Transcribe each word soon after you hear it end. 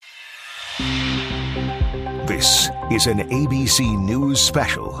This is an ABC News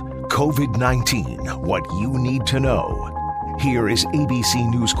special, COVID-19, What You Need to Know. Here is ABC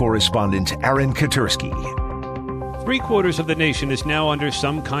News correspondent Aaron Katersky. 3/4 of the nation is now under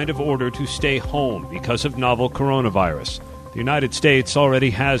some kind of order to stay home because of novel coronavirus. The United States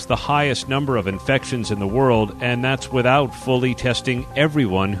already has the highest number of infections in the world, and that's without fully testing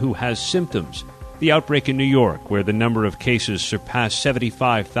everyone who has symptoms. The outbreak in New York, where the number of cases surpassed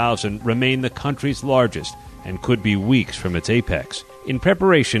 75,000, remain the country's largest and could be weeks from its apex. In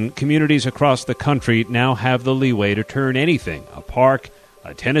preparation, communities across the country now have the leeway to turn anything, a park,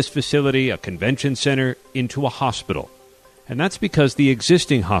 a tennis facility, a convention center, into a hospital. And that's because the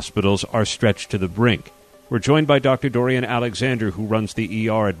existing hospitals are stretched to the brink. We're joined by Dr. Dorian Alexander, who runs the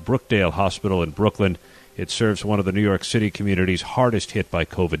ER at Brookdale Hospital in Brooklyn. It serves one of the New York City communities hardest hit by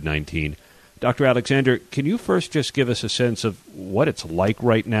COVID-19. Dr. Alexander, can you first just give us a sense of what it's like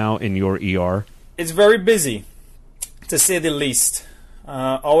right now in your ER? It's very busy, to say the least.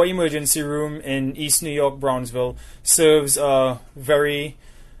 Our emergency room in East New York, Brownsville, serves very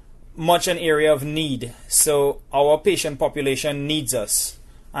much an area of need. So our patient population needs us.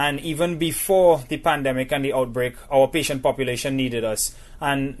 And even before the pandemic and the outbreak, our patient population needed us.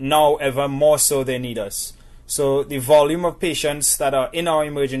 And now ever more so they need us. So the volume of patients that are in our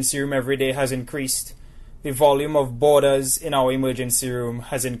emergency room every day has increased. The volume of boarders in our emergency room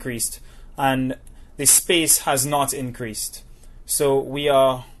has increased. And the space has not increased. So we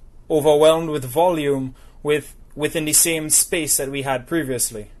are overwhelmed with volume within the same space that we had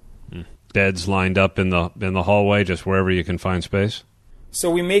previously. Beds lined up in the hallway, just wherever you can find space? So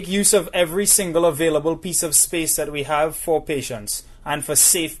we make use of every single available piece of space that we have for patients and for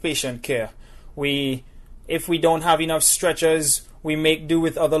safe patient care. If we don't have enough stretchers, we make do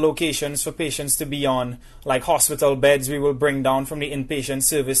with other locations for patients to be on, like hospital beds we will bring down from the inpatient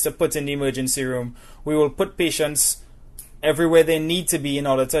service to put in the emergency room. We will put patients everywhere they need to be in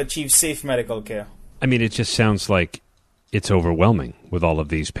order to achieve safe medical care. I mean, it just sounds like it's overwhelming with all of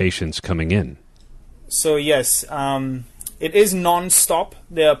these patients coming in. So yes, it is non-stop.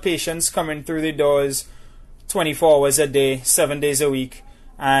 There are patients coming through the doors 24 hours a day, 7 days a week,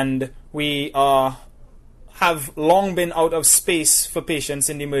 and we have long been out of space for patients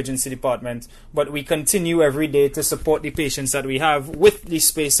in the emergency department, but we continue every day to support the patients that we have with the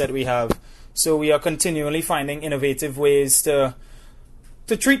space that we have. So we are continually finding innovative ways to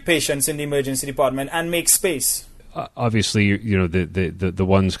treat patients in the emergency department and make space. Obviously, you know, the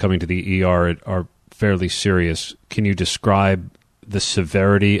ones coming to the ER are fairly serious. Can you describe the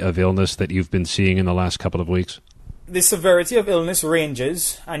severity of illness that you've been seeing in the last couple of weeks? The severity of illness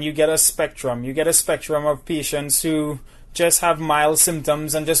ranges, and you get a spectrum. You get a spectrum of patients who just have mild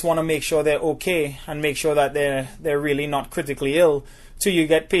symptoms and just want to make sure they're okay and make sure that they're really not critically ill, to you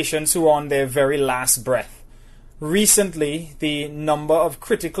get patients who are on their very last breath. Recently, the number of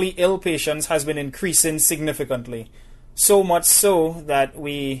critically ill patients has been increasing significantly. So much so that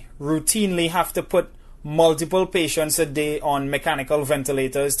we routinely have to put multiple patients a day on mechanical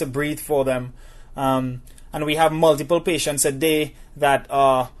ventilators to breathe for them. And we have multiple patients a day that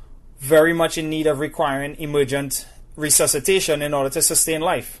are very much in need of requiring emergent resuscitation in order to sustain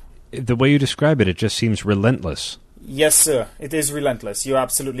life. The way you describe it, it just seems relentless. Yes, sir. It is relentless. You're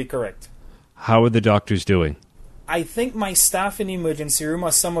absolutely correct. How are the doctors doing? I think my staff in the emergency room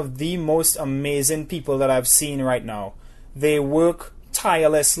are some of the most amazing people that I've seen right now. They work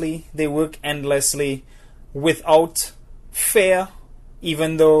tirelessly. They work endlessly without fear,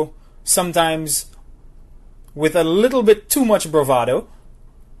 even though sometimes with a little bit too much bravado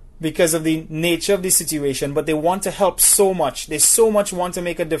because of the nature of the situation, but they want to help so much. They so much want to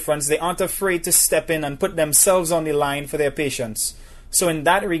make a difference. They aren't afraid to step in and put themselves on the line for their patients. So in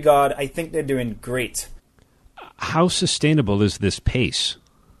that regard, I think they're doing great. How sustainable is this pace?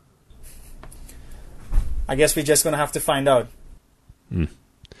 I guess we're just going to have to find out.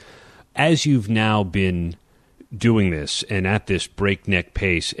 As you've now been doing this and at this breakneck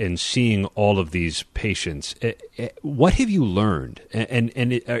pace and seeing all of these patients, what have you learned?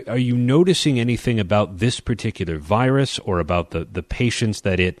 And are you noticing anything about this particular virus or about the patients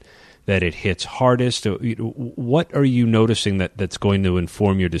that it hits hardest? What are you noticing that's going to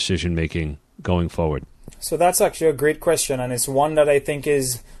inform your decision-making going forward? So that's actually a great question, and it's one that I think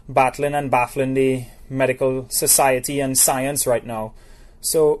is battling and baffling the medical society and science right now.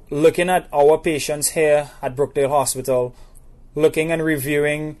 So looking at our patients here at Brookdale Hospital, looking and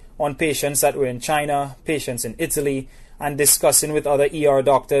reviewing on patients that were in China, patients in Italy, and discussing with other ER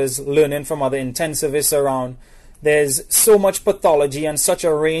doctors, learning from other intensivists around, there's so much pathology and such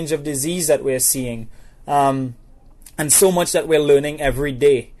a range of disease that we're seeing, and so much that we're learning every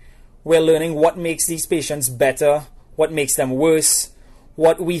day. We're learning what makes these patients better, what makes them worse,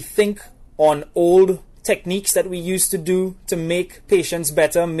 what we think on old techniques that we used to do to make patients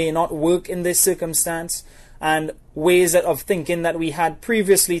better may not work in this circumstance, and ways of thinking that we had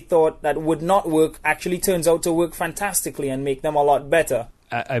previously thought that would not work actually turns out to work fantastically and make them a lot better.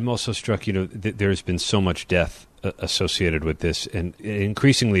 I'm also struck, there's been so much death associated with this, and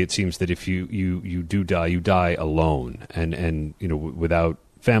increasingly it seems that if you do die, you die alone, and without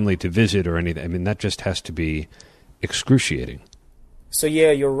family to visit or anything. I mean, that just has to be excruciating. So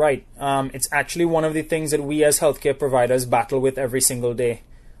yeah, you're right. It's actually one of the things that we as healthcare providers battle with every single day.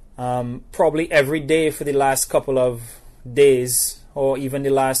 Probably every day for the last couple of days, or even the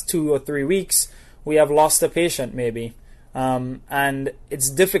last 2 or 3 weeks, we have lost a patient maybe. And it's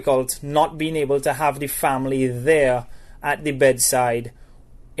difficult not being able to have the family there at the bedside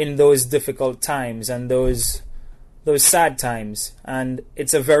in those difficult times and those sad times. And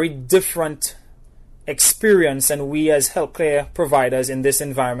it's a very different experience than we as healthcare providers in this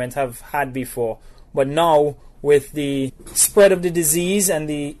environment have had before. But now, with the spread of the disease and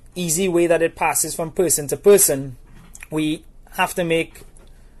the easy way that it passes from person to person, we have to make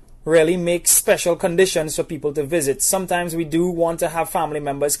special conditions for people to visit. Sometimes we do want to have family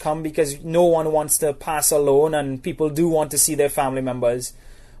members come because no one wants to pass alone, and people do want to see their family members.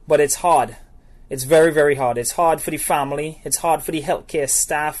 But it's hard. It's very, very hard. It's hard for the family. It's hard for the healthcare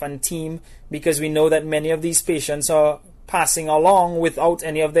staff and team, because we know that many of these patients are passing along without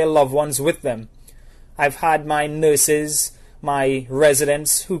any of their loved ones with them. I've had my nurses, my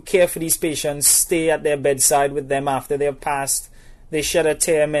residents who care for these patients stay at their bedside with them after they have passed. They shed a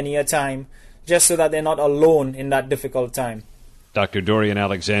tear many a time, just so that they're not alone in that difficult time. Dr. Dorian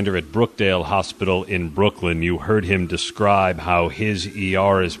Alexander at Brookdale Hospital in Brooklyn. You heard him describe how his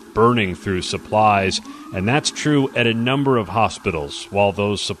ER is burning through supplies, and that's true at a number of hospitals, while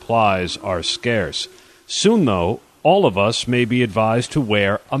those supplies are scarce. Soon, though, all of us may be advised to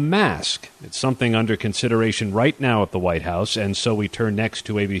wear a mask. It's something under consideration right now at the White House, and so we turn next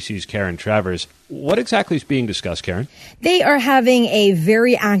to ABC's Karen Travers. What exactly is being discussed, Karen? They are having a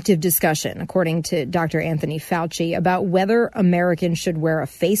very active discussion, according to Dr. Anthony Fauci, about whether Americans should wear a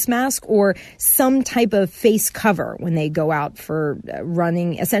face mask or some type of face cover when they go out for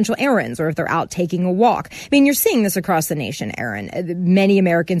running essential errands or if they're out taking a walk. I mean, you're seeing this across the nation, Aaron. Many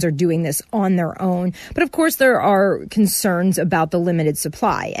Americans are doing this on their own. But of course, there are concerns about the limited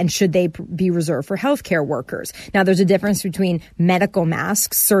supply, and should they be reserved for healthcare workers. Now, there's a difference between medical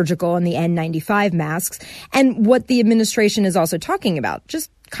masks, surgical, and the N95 masks, and what the administration is also talking about,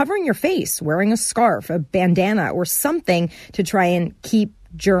 just covering your face, wearing a scarf, a bandana, or something to try and keep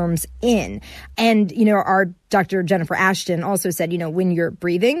germs in. And, our Dr. Jennifer Ashton also said, when you're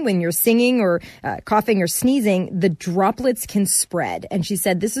breathing, when you're singing or coughing or sneezing, the droplets can spread. And she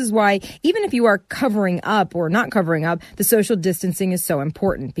said this is why, even if you are covering up or not covering up, the social distancing is so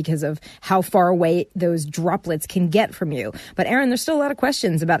important because of how far away those droplets can get from you. But Aaron, there's still a lot of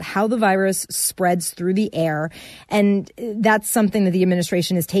questions about how the virus spreads through the air. And that's something that the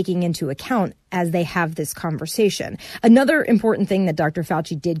administration is taking into account as they have this conversation. Another important thing that Dr.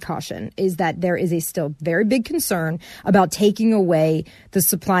 Fauci did caution is that there is a still very big concern about taking away the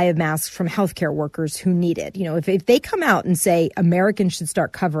supply of masks from healthcare workers who need it. If they come out and say Americans should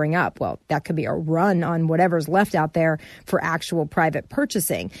start covering up, well, that could be a run on whatever's left out there for actual private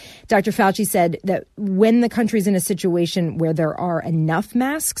purchasing. Dr. Fauci said that when the country's in a situation where there are enough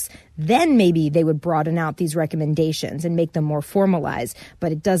masks, then maybe they would broaden out these recommendations and make them more formalized.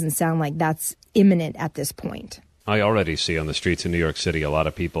 But it doesn't sound like that's imminent at this point. I already see on the streets in New York City a lot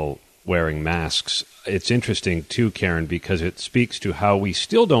of people wearing masks. It's interesting, too, Karen, because it speaks to how we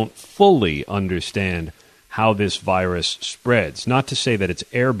still don't fully understand how this virus spreads. Not to say that it's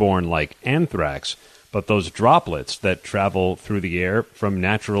airborne like anthrax, but those droplets that travel through the air from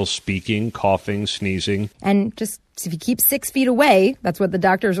natural speaking, coughing, sneezing. And just if you keep 6 feet away, that's what the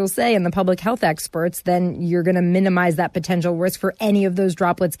doctors will say and the public health experts, then you're going to minimize that potential risk for any of those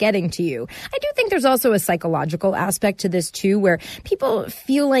droplets getting to you. I do think there's also a psychological aspect to this, too, where people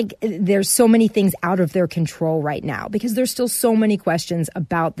feel like there's so many things out of their control right now because there's still so many questions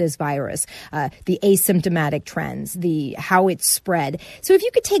about this virus, the asymptomatic trends, how it's spread. So if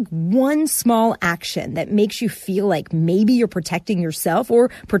you could take one small action that makes you feel like maybe you're protecting yourself or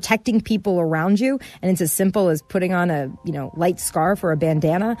protecting people around you, and it's as simple as putting on a light scarf or a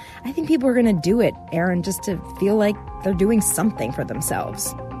bandana, I think people are going to do it, Aaron, just to feel like they're doing something for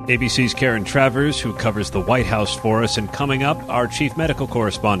themselves. ABC's Karen Travers, who covers the White House for us. And coming up, our chief medical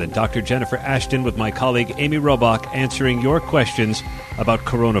correspondent, Dr. Jennifer Ashton, with my colleague Amy Robach, answering your questions about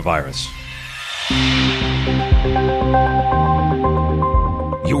coronavirus.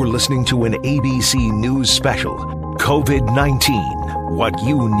 You're listening to an ABC News special, COVID-19, What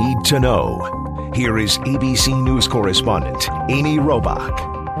You Need to Know. Here is ABC News correspondent Amy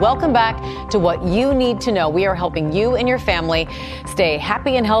Robach. Welcome back to What You Need to Know. We are helping you and your family stay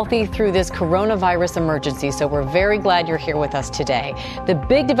happy and healthy through this coronavirus emergency. So we're very glad you're here with us today. The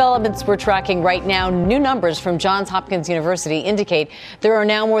big developments we're tracking right now, new numbers from Johns Hopkins University indicate there are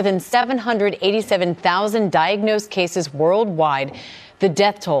now more than 787,000 diagnosed cases worldwide. The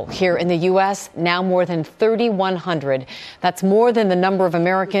death toll here in the U.S., now more than 3,100. That's more than the number of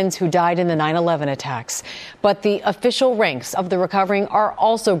Americans who died in the 9/11 attacks. But the official ranks of the recovering are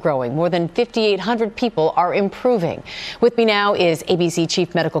also growing. More than 5,800 people are improving. With me now is ABC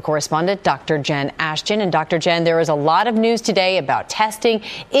Chief Medical Correspondent Dr. Jen Ashton. And Dr. Jen, there is a lot of news today about testing.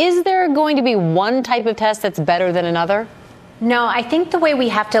 Is there going to be one type of test that's better than another? No, I think the way we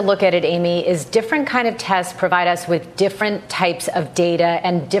have to look at it, Amy, is different kind of tests provide us with different types of data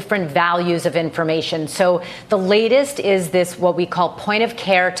and different values of information. So the latest is this, what we call point of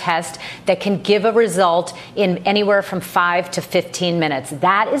care test that can give a result in anywhere from 5 to 15 minutes.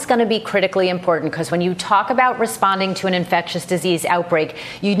 That is going to be critically important because when you talk about responding to an infectious disease outbreak,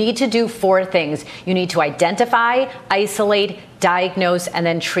 you need to do 4 things. You need to identify, isolate, diagnose, and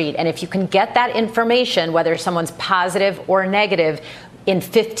then treat. And if you can get that information, whether someone's positive or negative, in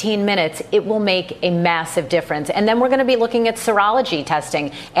 15 minutes, it will make a massive difference. And then we're going to be looking at serology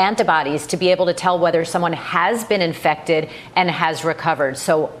testing, antibodies, to be able to tell whether someone has been infected and has recovered.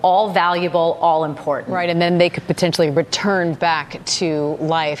 So all valuable, all important. Right, and then they could potentially return back to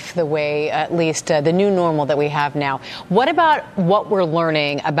life the way, at least the new normal that we have now. What about what we're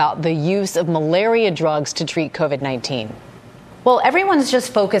learning about the use of malaria drugs to treat COVID-19? Well, everyone's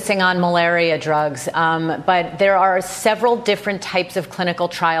just focusing on malaria drugs, but there are several different types of clinical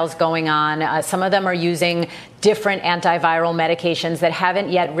trials going on. Some of them are using different antiviral medications that haven't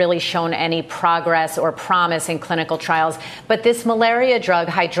yet really shown any progress or promise in clinical trials. But this malaria drug,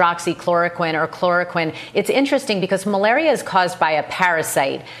 hydroxychloroquine or chloroquine, it's interesting because malaria is caused by a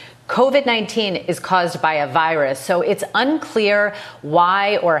parasite. COVID-19 is caused by a virus, so it's unclear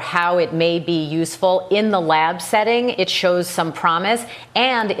why or how it may be useful in the lab setting. It shows some promise,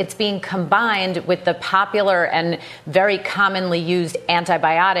 and it's being combined with the popular and very commonly used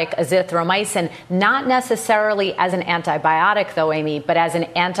antibiotic azithromycin, not necessarily as an antibiotic, though, Amy, but as an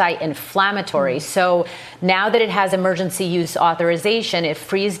anti-inflammatory. So now that it has emergency use authorization, it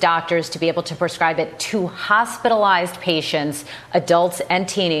frees doctors to be able to prescribe it to hospitalized patients, adults and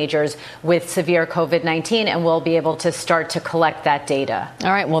teenagers, with severe COVID-19, and we'll be able to start to collect that data. All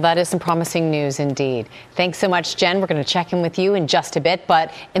right. Well, that is some promising news indeed. Thanks so much, Jen. We're going to check in with you in just a bit.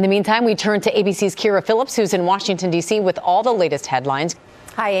 But in the meantime, we turn to ABC's Kira Phillips, who's in Washington, D.C. with all the latest headlines.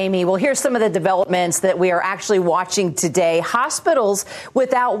 Hi, Amy. Well, here's some of the developments that we are actually watching today. Hospitals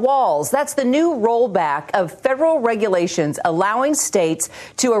without walls. That's the new rollback of federal regulations allowing states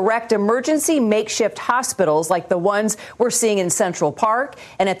to erect emergency makeshift hospitals like the ones we're seeing in Central Park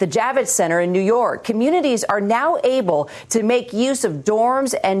and at the Javits Center in New York. Communities are now able to make use of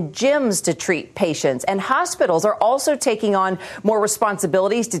dorms and gyms to treat patients. And hospitals are also taking on more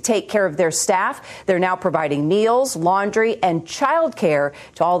responsibilities to take care of their staff. They're now providing meals, laundry, and childcare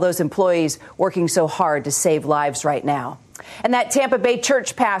to all those employees working so hard to save lives right now. And that Tampa Bay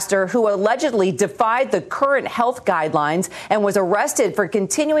church pastor who allegedly defied the current health guidelines and was arrested for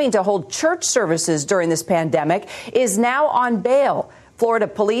continuing to hold church services during this pandemic is now on bail. Florida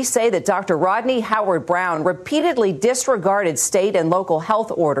police say that Dr. Rodney Howard Brown repeatedly disregarded state and local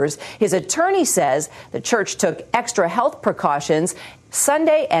health orders. His attorney says the church took extra health precautions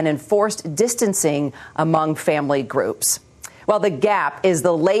Sunday and enforced distancing among family groups. Well, the Gap is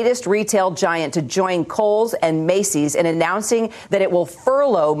the latest retail giant to join Kohl's and Macy's in announcing that it will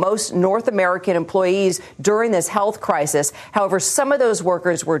furlough most North American employees during this health crisis. However, some of those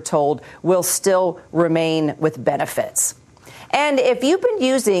workers, we're told, will still remain with benefits. And if you've been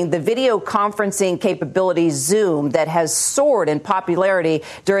using the video conferencing capability Zoom that has soared in popularity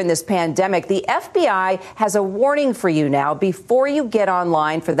during this pandemic, the FBI has a warning for you now before you get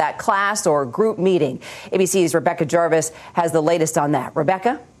online for that class or group meeting. ABC's Rebecca Jarvis has the latest on that.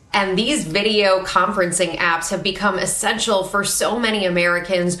 Rebecca? And these video conferencing apps have become essential for so many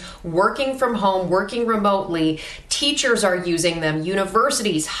Americans working from home, working remotely. Teachers are using them,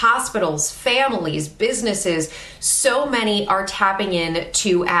 universities, hospitals, families, businesses. So many are tapping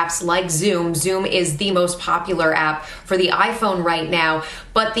into apps like Zoom. Zoom is the most popular app for the iPhone right now.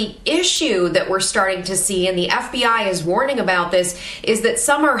 But the issue that we're starting to see, and the FBI is warning about this, is that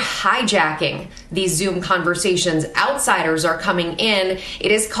some are hijacking these Zoom conversations. Outsiders are coming in.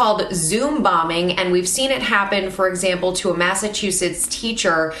 It is called Zoom bombing, and we've seen it happen, for example, to a Massachusetts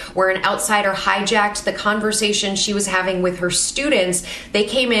teacher where an outsider hijacked the conversation she was having with her students. They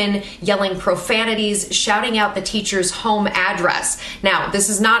came in yelling profanities, shouting out the teacher's home address. Now, this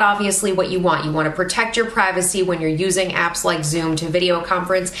is not obviously what you want. You want to protect your privacy when you're using apps like Zoom to video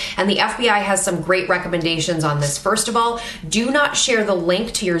conference, and the FBI has some great recommendations on this. First of all, do not share the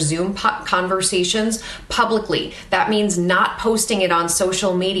link to your Zoom conversations publicly. That means not posting it on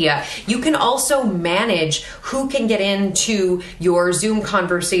social media. You can also manage who can get into your Zoom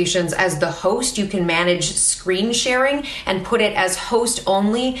conversations as the host. You can manage screen sharing and put it as host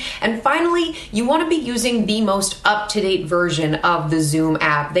only. And finally, you want to be using the most up-to-date version of the Zoom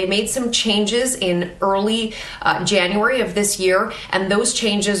app. They made some changes in early January of this year, and those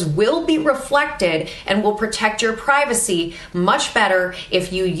changes will be reflected and will protect your privacy much better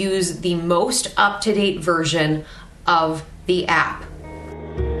if you use the most up-to-date version of the app.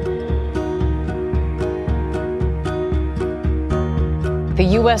 The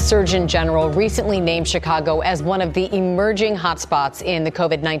U.S. Surgeon General recently named Chicago as one of the emerging hotspots in the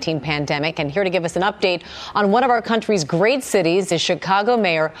COVID-19 pandemic. And here to give us an update on one of our country's great cities is Chicago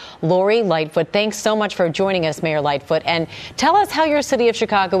Mayor Lori Lightfoot. Thanks so much for joining us, Mayor Lightfoot. And tell us how your city of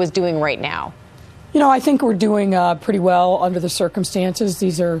Chicago is doing right now. You know, I think we're doing pretty well under the circumstances.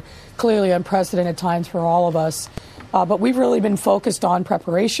 These are clearly unprecedented times for all of us. But we've really been focused on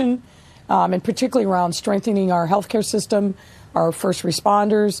preparation, and particularly around strengthening our healthcare system, our first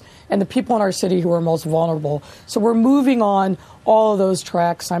responders, and the people in our city who are most vulnerable. So we're moving on all of those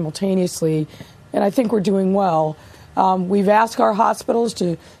tracks simultaneously, and I think we're doing well. We've asked our hospitals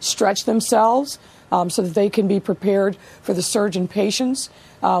to stretch themselves so that they can be prepared for the surge in patients.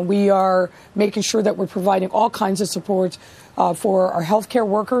 We are making sure that we're providing all kinds of support for our healthcare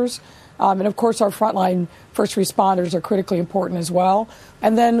workers. And, of course, our frontline first responders are critically important as well.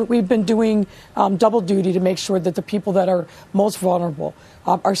 And then we've been doing double duty to make sure that the people that are most vulnerable,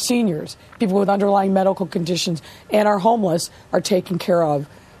 our seniors, people with underlying medical conditions, and our homeless are taken care of.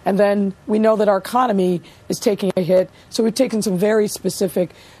 And then we know that our economy is taking a hit. So we've taken some very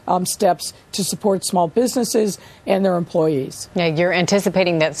specific steps to support small businesses and their employees. Yeah, you're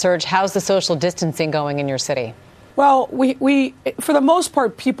anticipating that surge. How's the social distancing going in your city? Well, we for the most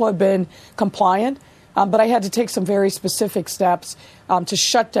part, people have been compliant, but I had to take some very specific steps to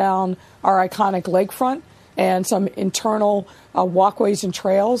shut down our iconic lakefront and some internal walkways and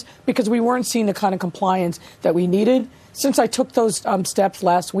trails because we weren't seeing the kind of compliance that we needed. Since I took those steps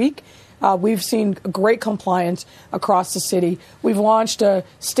last week, we've seen great compliance across the city. We've launched a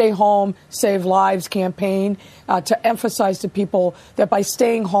Stay Home, Save Lives campaign to emphasize to people that by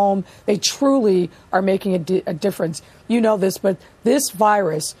staying home, they truly are making a difference. You know this, but this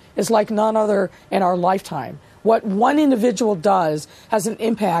virus is like none other in our lifetime. What one individual does has an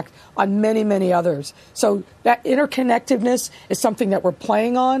impact on many, many others. So that interconnectedness is something that we're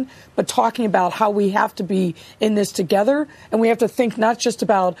playing on, but talking about how we have to be in this together. And we have to think not just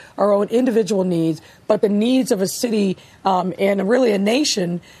about our own individual needs, but the needs of a city and really a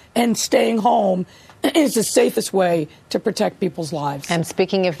nation, and staying home is the safest way to protect people's lives. And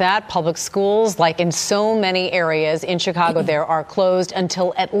speaking of that, public schools, like in so many areas in Chicago, there are closed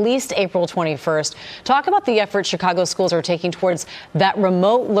until at least April 21st. Talk about the effort Chicago schools are taking towards that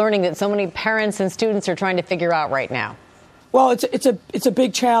remote learning that so many parents and students are trying to figure out right now. Well, it's a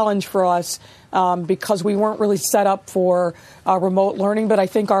big challenge for us because we weren't really set up for remote learning, but I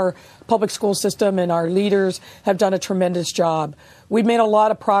think our public school system and our leaders have done a tremendous job. We've made a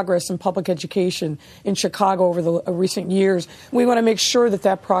lot of progress in public education in Chicago over the recent years. We want to make sure that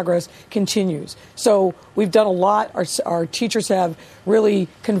that progress continues. So we've done a lot. Our teachers have really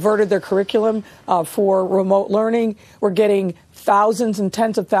converted their curriculum for remote learning. We're getting thousands and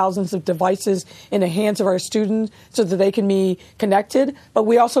tens of thousands of devices in the hands of our students so that they can be connected. But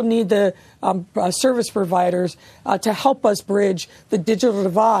we also need the service providers to help us bridge the digital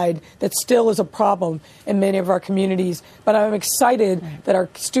divide that still is a problem in many of our communities. But I'm excited that our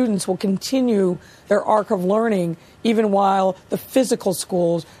students will continue their arc of learning even while the physical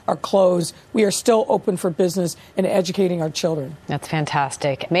schools are closed. We are still open for business and educating our children. That's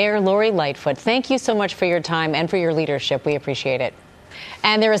fantastic. Mayor Lori Lightfoot, thank you so much for your time and for your leadership. We appreciate it.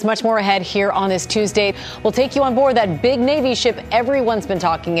 And there is much more ahead here on this Tuesday. We'll take you on board that big Navy ship everyone's been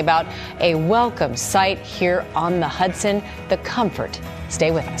talking about, a welcome sight here on the Hudson, the Comfort. Stay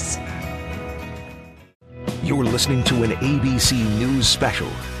with us. You're listening to an ABC News special,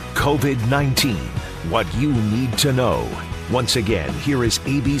 COVID-19, What You Need to Know. Once again, here is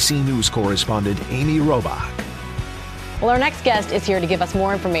ABC News correspondent Amy Robach. Well, our next guest is here to give us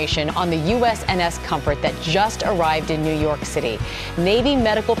more information on the USNS Comfort that just arrived in New York City. Navy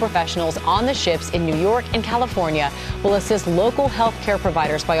medical professionals on the ships in New York and California will assist local healthcare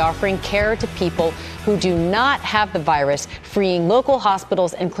providers by offering care to people who do not have the virus, freeing local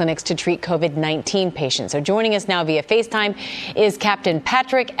hospitals and clinics to treat COVID-19 patients. So joining us now via FaceTime is Captain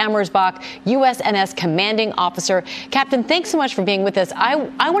Patrick Amersbach, USNS Commanding Officer. Captain, thanks so much for being with us. I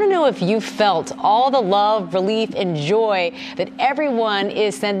want to know if you felt all the love, relief, and joy that everyone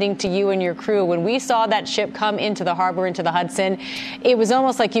is sending to you and your crew. When we saw that ship come into the harbor, into the Hudson, it was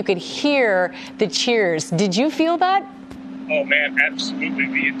almost like you could hear the cheers. Did you feel that? Oh, man, absolutely.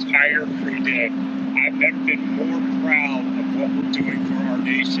 The entire crew did. I've never been more proud of what we're doing for our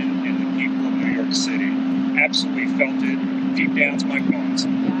nation and the people of New York City. Absolutely felt it deep down to my bones.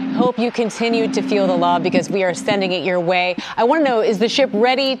 I hope you continue to feel the love because we are sending it your way. I want to know, is the ship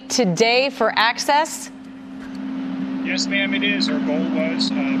ready today for access? Yes, ma'am, it is. Our goal was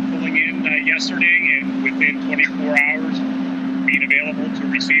pulling in yesterday and within 24 hours being available to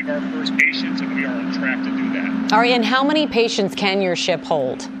receive our first patients, and we are on track to do that. All right, and how many patients can your ship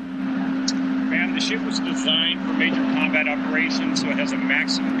hold? Ma'am, the ship was designed for major combat operations, so it has a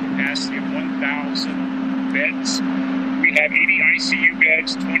maximum capacity of 1,000 beds. We have 80 ICU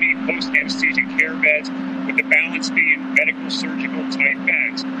beds, 20 post-anesthesia care beds, with the balance being medical surgical type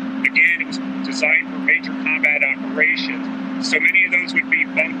beds. Again, it was designed for major combat operations, so many of those would be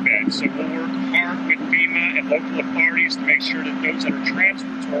bunk beds. So we'll work hard with FEMA and local authorities to make sure that those that are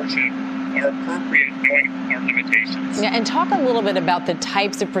transferred to our ship are appropriate, knowing our limitations. Yeah, and talk a little bit about the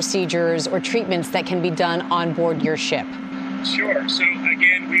types of procedures or treatments that can be done on board your ship. Sure. So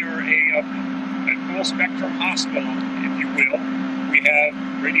again, we are a full spectrum hospital, if you will. We have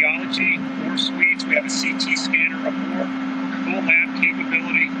radiology, 4 suites. We have a CT scanner aboard, full lab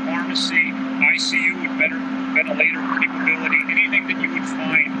capability, pharmacy, ICU with ventilator capability, anything that you would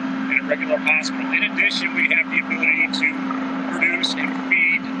find in a regular hospital. In addition, we have the ability to produce and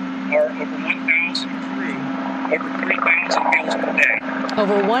feed our over 1,000 crew over 3,000 meals per day.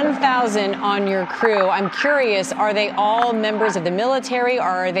 Over 1,000 on your crew. I'm curious, are they all members of the military or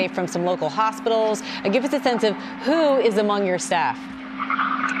are they from some local hospitals? Give us a sense of who is among your staff.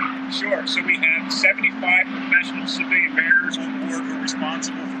 Sure. So we have 75 professional civilian mariners on board who are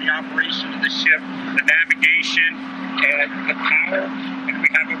responsible for the operation of the ship, the navigation, and the power. And we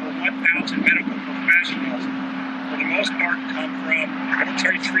have over 1,000 medical professionals, for the most part, come from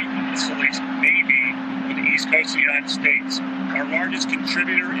military treatment facilities, Navy, on the East Coast of the United States. Our largest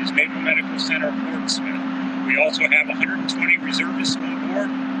contributor is Naval Medical Center Portsmouth. We also have 120 reservists on board,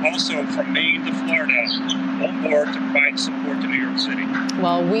 also from Maine to Florida, on board to provide support to New York City.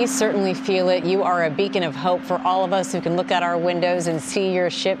 Well, we certainly feel it. You are a beacon of hope for all of us who can look out our windows and see your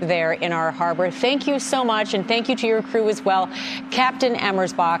ship there in our harbor. Thank you so much, and thank you to your crew as well, Captain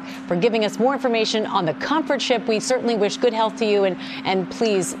Amersbach, for giving us more information on the Comfort ship. We certainly wish good health to you, and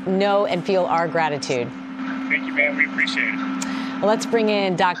please know and feel our gratitude. Thank you, ma'am. We appreciate it. Well, let's bring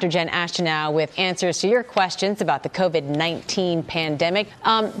in Dr. Jen Ashton now with answers to your questions about the COVID-19 pandemic.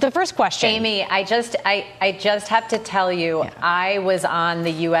 The first question. Amy, I just have to tell you, I was on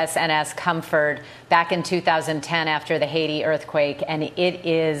the USNS Comfort back in 2010 after the Haiti earthquake, and it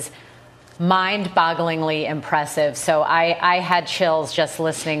is mind-bogglingly impressive. So I had chills just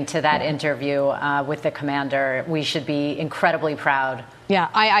listening to that interview with the commander. We should be incredibly proud. Yeah,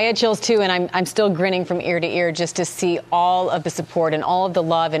 I had chills too, and I'm still grinning from ear to ear just to see all of the support and all of the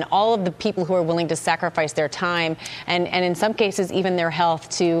love and all of the people who are willing to sacrifice their time and in some cases even their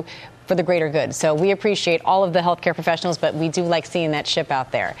health for the greater good. So we appreciate all of the healthcare professionals, but we do like seeing that ship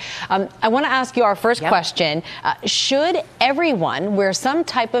out there. I want to ask you our first question. Should everyone wear some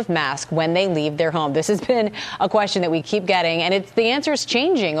type of mask when they leave their home? This has been a question that we keep getting, and the answer is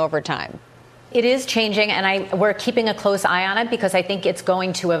changing over time. It is changing, and we're keeping a close eye on it because I think it's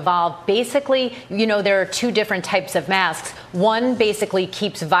going to evolve. Basically, there are 2 different types of masks. One basically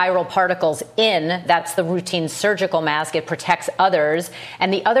keeps viral particles in. That's the routine surgical mask. It protects others.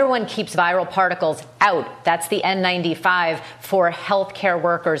 And the other one keeps viral particles out. That's the N95 for healthcare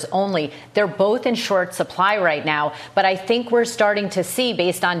workers only. They're both in short supply right now. But I think we're starting to see,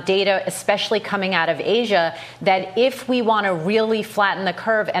 based on data, especially coming out of Asia, that if we want to really flatten the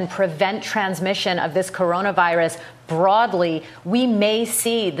curve and prevent transmission of this coronavirus broadly, we may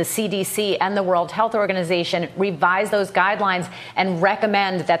see the CDC and the World Health Organization revise those guidelines and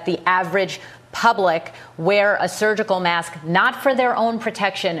recommend that the average public wear a surgical mask, not for their own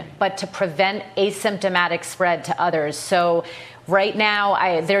protection, but to prevent asymptomatic spread to others. So right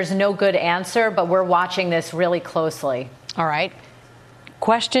now, there's no good answer, but we're watching this really closely. All right.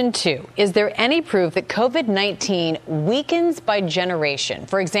 Question 2. Is there any proof that COVID-19 weakens by generation?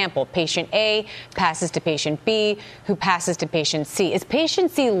 For example, patient A passes to patient B, who passes to patient C. Is patient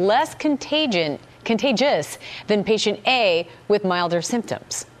C less contagious than patient A with milder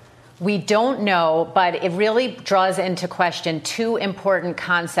symptoms? We don't know, but it really draws into question two important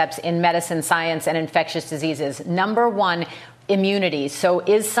concepts in medicine, science, and infectious diseases. Number one, immunity. So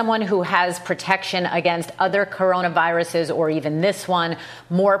is someone who has protection against other coronaviruses or even this one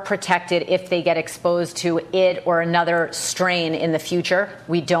more protected if they get exposed to it or another strain in the future?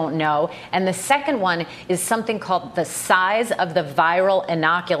 We don't know. And the second one is something called the size of the viral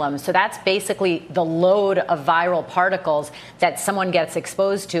inoculum. So that's basically the load of viral particles that someone gets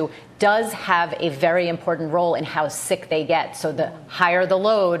exposed to does have a very important role in how sick they get. So the higher the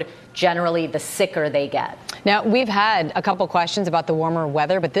load, generally the sicker they get. Now, we've had a couple questions about the warmer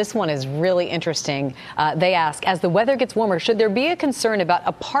weather, but this one is really interesting. They ask, as the weather gets warmer, should there be a concern about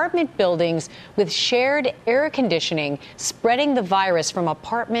apartment buildings with shared air conditioning spreading the virus from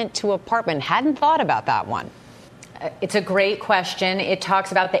apartment to apartment? Hadn't thought about that one. It's a great question. It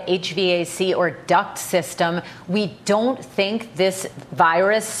talks about the HVAC or duct system. We don't think this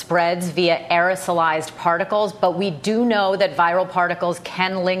virus spreads via aerosolized particles, but we do know that viral particles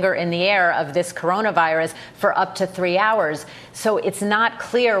can linger in the air of this coronavirus for up to 3 hours. So it's not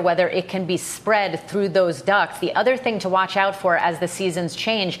clear whether it can be spread through those ducts. The other thing to watch out for as the seasons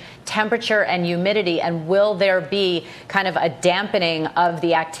change, temperature and humidity, and will there be kind of a dampening of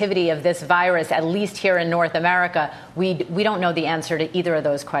the activity of this virus, at least here in North America? We don't know the answer to either of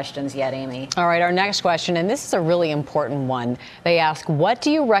those questions yet, Amy. All right, our next question, and this is a really important one. They ask, what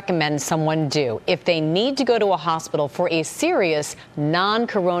do you recommend someone do if they need to go to a hospital for a serious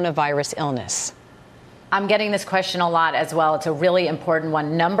non-coronavirus illness? I'm getting this question a lot as well. It's a really important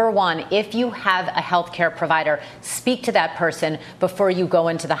one. Number one, if you have a healthcare provider, speak to that person before you go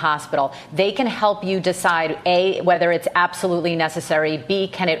into the hospital. They can help you decide, A, whether it's absolutely necessary, B,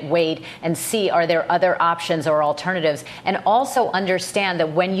 can it wait, and C, are there other options or alternatives? And also understand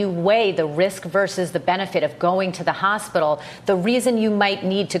that when you weigh the risk versus the benefit of going to the hospital, the reason you might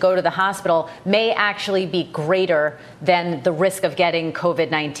need to go to the hospital may actually be greater than the risk of getting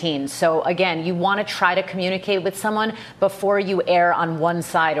COVID-19. So again, you want to try to communicate with someone before you err on one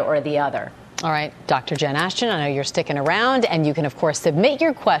side or the other. All right, Dr. Jen Ashton, I know you're sticking around, and you can, of course, submit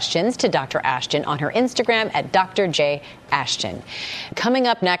your questions to Dr. Ashton on her Instagram at Dr. J. Ashton. Coming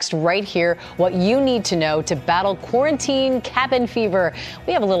up next, right here, what you need to know to battle quarantine cabin fever.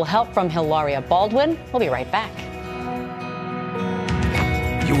 We have a little help from Hilaria Baldwin. We'll be right back.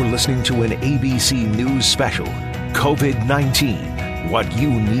 You're listening to an ABC News special, COVID-19, What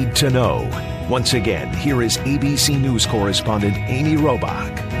You Need to Know. Once again, here is ABC News correspondent Amy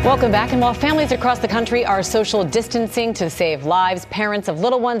Robach. Welcome back. And while families across the country are social distancing to save lives, parents of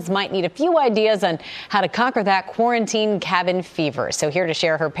little ones might need a few ideas on how to conquer that quarantine cabin fever. So here to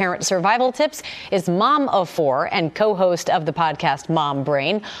share her parent survival tips is mom of 4 and co-host of the podcast Mom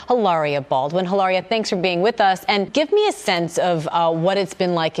Brain, Hilaria Baldwin. Hilaria, thanks for being with us. And give me a sense of what it's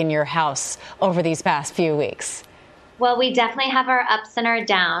been like in your house over these past few weeks. Well, we definitely have our ups and our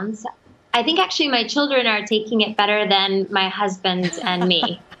downs. I think actually my children are taking it better than my husband and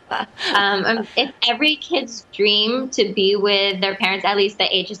me. It's every kid's dream to be with their parents, at least the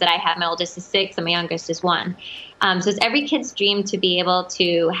ages that I have. My oldest is 6 and my youngest is 1. So it's every kid's dream to be able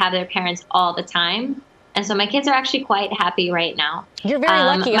to have their parents all the time. And so my kids are actually quite happy right now. You're very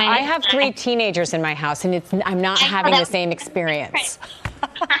lucky. I have 3 teenagers in my house, and I'm not having the same experience.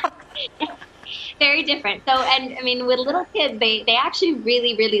 Very different. So, and I mean, with little kids, they actually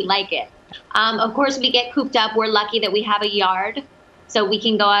really, really like it. Of course, we get cooped up. We're lucky that we have a yard, so we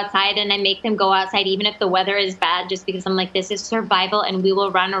can go outside, and I make them go outside even if the weather is bad, just because I'm like, this is survival, and we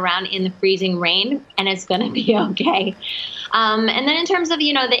will run around in the freezing rain, and it's going to be okay. And then in terms of,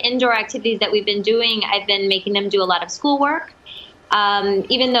 the indoor activities that we've been doing, I've been making them do a lot of schoolwork.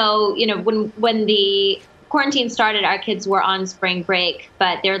 Even though, when the quarantine started, our kids were on spring break,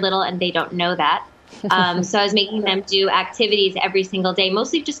 but they're little and they don't know that. So I was making them do activities every single day,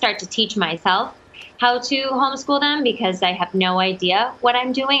 mostly to start to teach myself how to homeschool them, because I have no idea what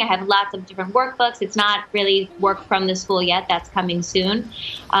I'm doing. I have lots of different workbooks. It's not really work from the school yet. That's coming soon.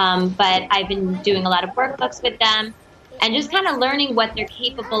 But I've been doing a lot of workbooks with them and just kind of learning what they're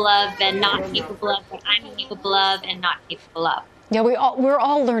capable of and not capable of, what I'm capable of and not capable of. Yeah, we're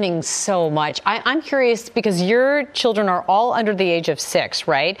all learning so much. I'm curious because your children are all under the age of 6,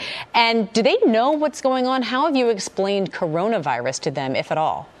 right? And do they know what's going on? How have you explained coronavirus to them, if at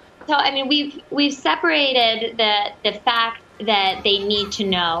all? So, I mean, we've separated the fact that they need to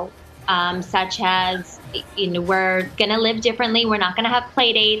know such as, we're going to live differently. We're not going to have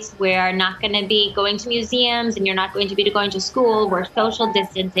play dates. We're not going to be going to museums, and you're not going to be going to school. We're social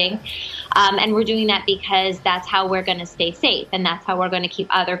distancing. And we're doing that because that's how we're going to stay safe, and that's how we're going to keep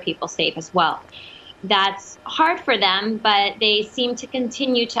other people safe as well. That's hard for them, but they seem to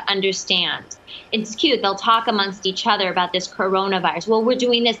continue to understand. It's cute. They'll talk amongst each other about this coronavirus. Well, we're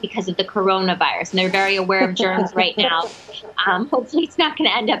doing this because of the coronavirus, and they're very aware of germs right now. Hopefully it's not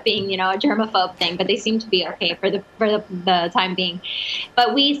going to end up being, a germaphobe thing, but they seem to be okay for the time being.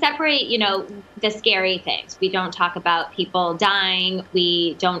 But we separate, the scary things. We don't talk about people dying.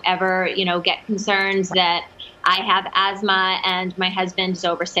 We don't ever, get concerns that I have asthma and my husband is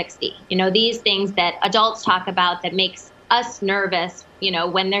over 60. These things that adults talk about that makes us nervous,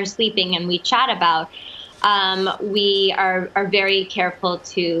 when they're sleeping and we chat about, we are very careful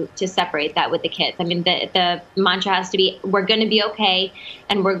to separate that with the kids. I mean, the mantra has to be, we're going to be okay,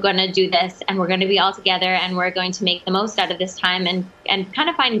 and we're going to do this, and we're going to be all together, and we're going to make the most out of this time and kind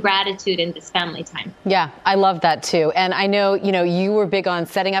of find gratitude in this family time. Yeah, I love that too. And I know, you were big on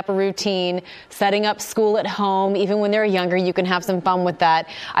setting up a routine, setting up school at home. Even when they're younger, you can have some fun with that.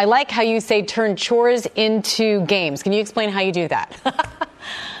 I like how you say turn chores into games. Can you explain how you do that?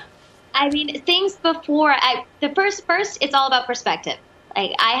 I mean, things before, first, it's all about perspective.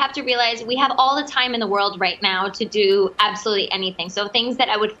 Like, I have to realize we have all the time in the world right now to do absolutely anything. So things that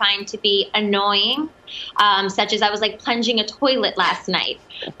I would find to be annoying, such as I was plunging a toilet last night.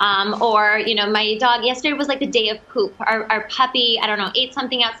 Or, my dog, yesterday was the day of poop. Our puppy, ate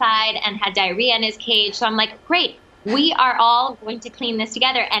something outside and had diarrhea in his cage. So I'm like, great. We are all going to clean this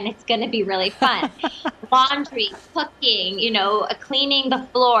together, and it's going to be really fun. Laundry, cooking, cleaning the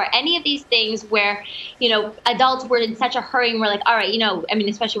floor, any of these things where, adults were in such a hurry and we're like, all right,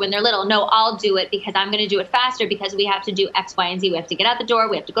 especially when they're little, no, I'll do it because I'm going to do it faster because we have to do X, Y, and Z. We have to get out the door.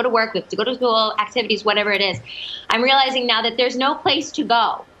 We have to go to work. We have to go to school, activities, whatever it is. I'm realizing now that there's no place to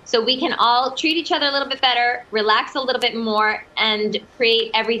go. So we can all treat each other a little bit better, relax a little bit more, and create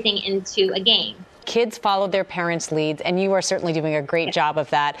everything into a game. Kids follow their parents' leads, and you are certainly doing a great job of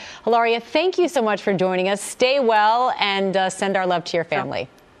that. Hilaria, thank you so much for joining us. Stay well, and send our love to your family.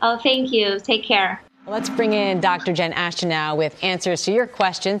 Oh, thank you. Take care. Let's bring in Dr. Jen Ashton now with answers to your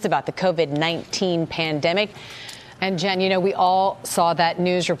questions about the COVID-19 pandemic. And Jen, we all saw that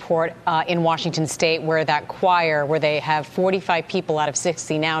news report in Washington State where that choir, where they have 45 people out of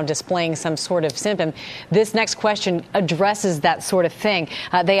 60 now displaying some sort of symptom. This next question addresses that sort of thing.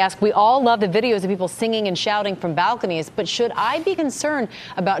 They ask, we all love the videos of people singing and shouting from balconies, but should I be concerned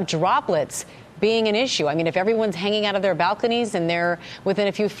about droplets being an issue? I mean, if everyone's hanging out of their balconies and they're within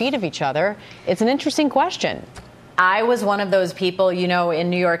a few feet of each other, it's an interesting question. I was one of those people, in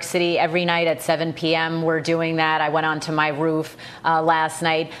New York City, every night at 7 p.m. we're doing that. I went onto my roof last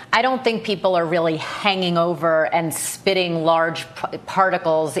night. I don't think people are really hanging over and spitting large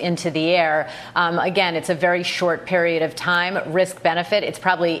particles into the air. Again, it's a very short period of time. Risk benefit, it's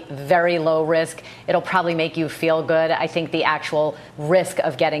probably very low risk. It'll probably make you feel good. I think the actual risk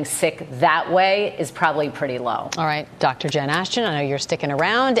of getting sick that way is probably pretty low. All right, Dr. Jen Ashton, I know you're sticking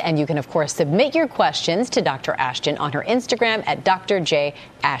around, and you can, of course, submit your questions to Dr. Ashton on her Instagram at Dr. J.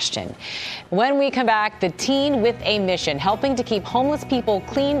 Ashton. When we come back, the teen with a mission, helping to keep homeless people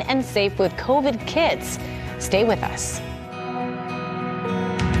clean and safe with COVID kits. Stay with us.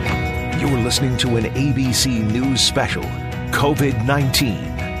 You're listening to an ABC News special,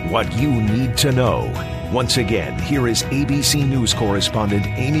 COVID-19, What You Need to Know. Once again, here is ABC News correspondent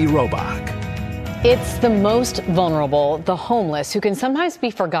Amy Robach. It's the most vulnerable, the homeless, who can sometimes be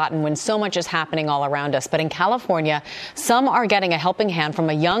forgotten when so much is happening all around us. But in California, some are getting a helping hand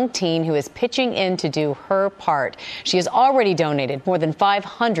from a young teen who is pitching in to do her part. She has already donated more than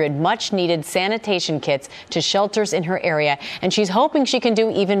 500 much-needed sanitation kits to shelters in her area, and she's hoping she can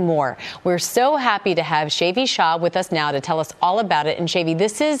do even more. We're so happy to have Shavi Shah with us now to tell us all about it. And Shavi,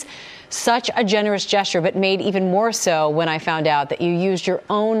 this is such a generous gesture, but made even more so when I found out that you used your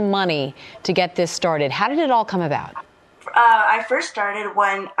own money to get this started. How did it all come about? I first started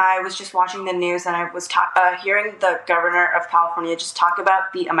when I was just watching the news and I was hearing the governor of California just talk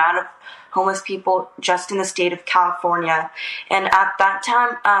about the amount of homeless people just in the state of California. And at that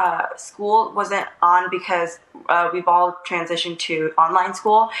time, school wasn't on because we've all transitioned to online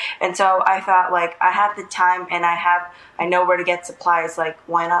school. And so I thought, I have the time and I know where to get supplies.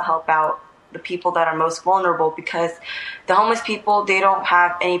 Why not help out the people that are most vulnerable? Because the homeless people, they don't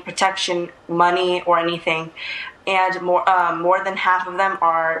have any protection, money, or anything. And more than half of them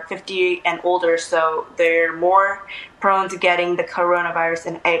are 50 and older, so they're more prone to getting the coronavirus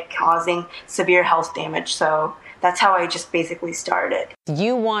and it causing severe health damage. So that's how I just basically started.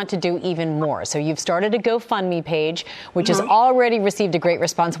 You want to do even more. So you've started a GoFundMe page, which has already received a great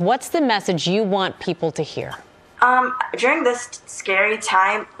response. What's the message you want people to hear? During this scary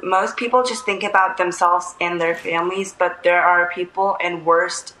time, most people just think about themselves and their families, but there are people in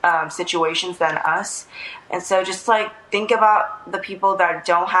worse situations than us. And so just like think about the people that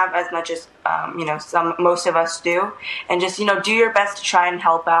don't have as much as, most of us do, and just, do your best to try and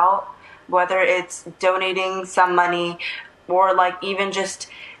help out, whether it's donating some money or like even just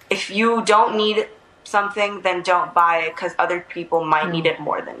if you don't need something, then don't buy it because other people might need it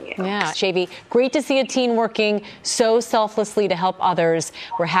more than you. Yeah. Shavy, great to see a teen working so selflessly to help others.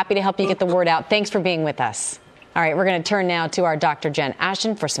 We're happy to help you get the word out. Thanks for being with us. All right, we're going to turn now to our Dr. Jen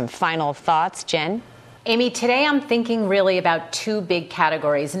Ashton for some final thoughts. Jen? Amy, today I'm thinking really about two big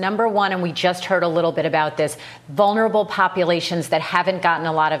categories. Number one, and we just heard a little bit about this, vulnerable populations that haven't gotten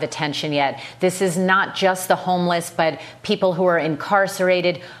a lot of attention yet. This is not just the homeless, but people who are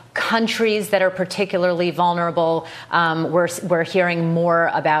incarcerated, countries that are particularly vulnerable. We're hearing more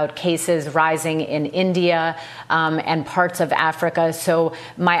about cases rising in India and parts of Africa. So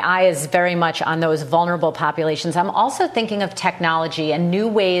my eye is very much on those vulnerable populations. I'm also thinking of technology and new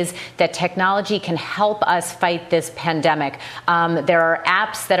ways that technology can help us fight this pandemic. There are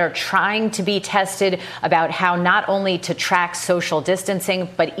apps that are trying to be tested about how not only to track social distancing,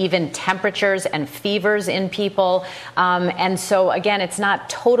 but even temperatures and fevers in people. And so, again, it's not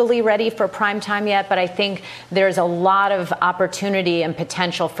totally ready for prime time yet, but I think there's a lot of opportunity and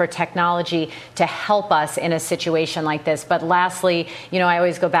potential for technology to help us in a situation like this. But lastly, I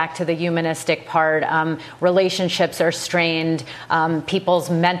always go back to the humanistic part. Relationships are strained.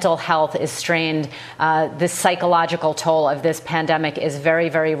 People's mental health is strained. The psychological toll of this pandemic is very,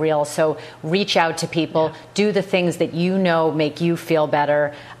 very real. So reach out to people. Do the things that make you feel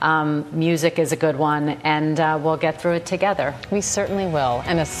better. Music is a good one, and we'll get through it together. We certainly will,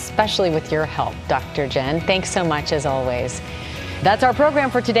 and especially with your help, Dr. Jen. Thanks so much, as always. That's our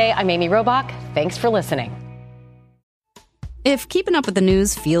program for today. I'm Amy Robach. Thanks for listening. If keeping up with the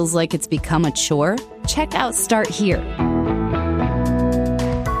news feels like it's become a chore, check out Start Here,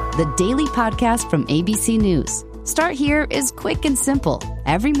 the daily podcast from ABC News. Start Here is quick and simple.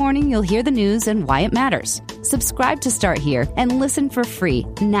 Every morning you'll hear the news and why it matters. Subscribe to Start Here and listen for free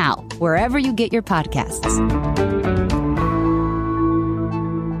now, wherever you get your podcasts.